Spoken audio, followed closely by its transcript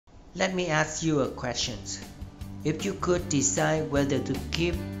Let me ask you a question. If you could decide whether to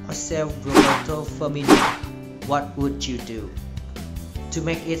keep or sell Roberto Firmino, what would you do? To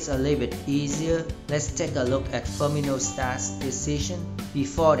make it a little bit easier, let's take a look at Firmino's start decision.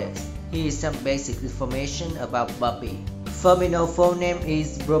 Before this, here is some basic information about Bobby. Firmino's full name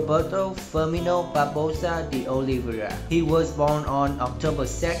is Roberto Firmino Barbosa de Oliveira. He was born on October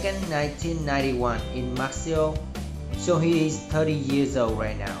 2nd, 1991 in Maceió, so he is 30 years old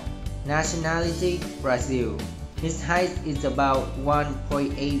right now. Nationality, Brazil. His height is about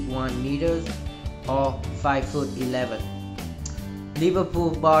 1.81 meters or 5 foot 11. Liverpool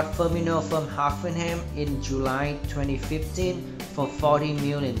bought Firmino from Hoffenheim in July 2015 for $40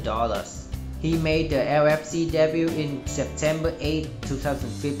 million. He made the LFC debut in September 8,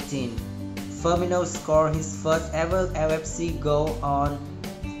 2015. Firmino scored his first ever LFC goal on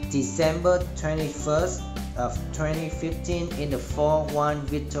December 21st of 2015 in the 4-1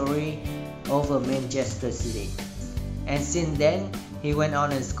 victory over Manchester City. And since then, he went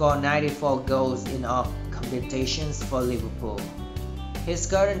on and scored 94 goals in all competitions for Liverpool. His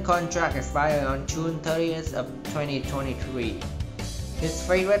current contract expires on June 30th of 2023. His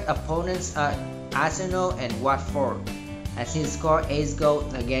favorite opponents are Arsenal and Watford, as he scored 8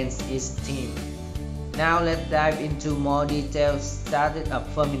 goals against his team. Now let's dive into more details started of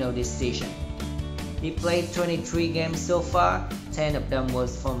Firmino this season. He played 23 games so far, 10 of them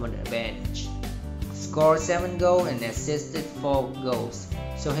was from the bench. Scored 7 goals and assisted 4 goals,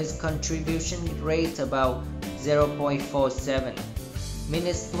 so his contribution rate about 0.47.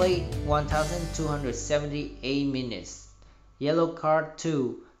 Minutes played 1,278 minutes. Yellow card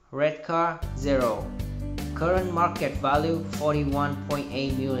 2, red card 0. Current market value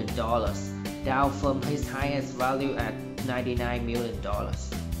 $41.8 million, down from his highest value at $99 million.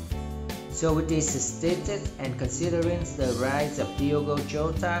 So with these statistics and considering the rise of Diogo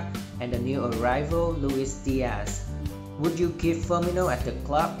Jota and the new arrival Luis Diaz, would you keep Firmino at the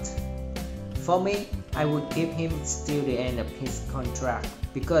club? For me, I would keep him till the end of his contract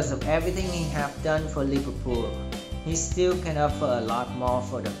because of everything he have done for Liverpool. He still can offer a lot more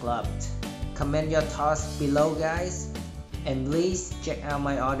for the club. Comment your thoughts below, guys, and please check out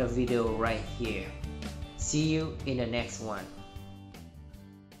my other video right here. See you in the next one.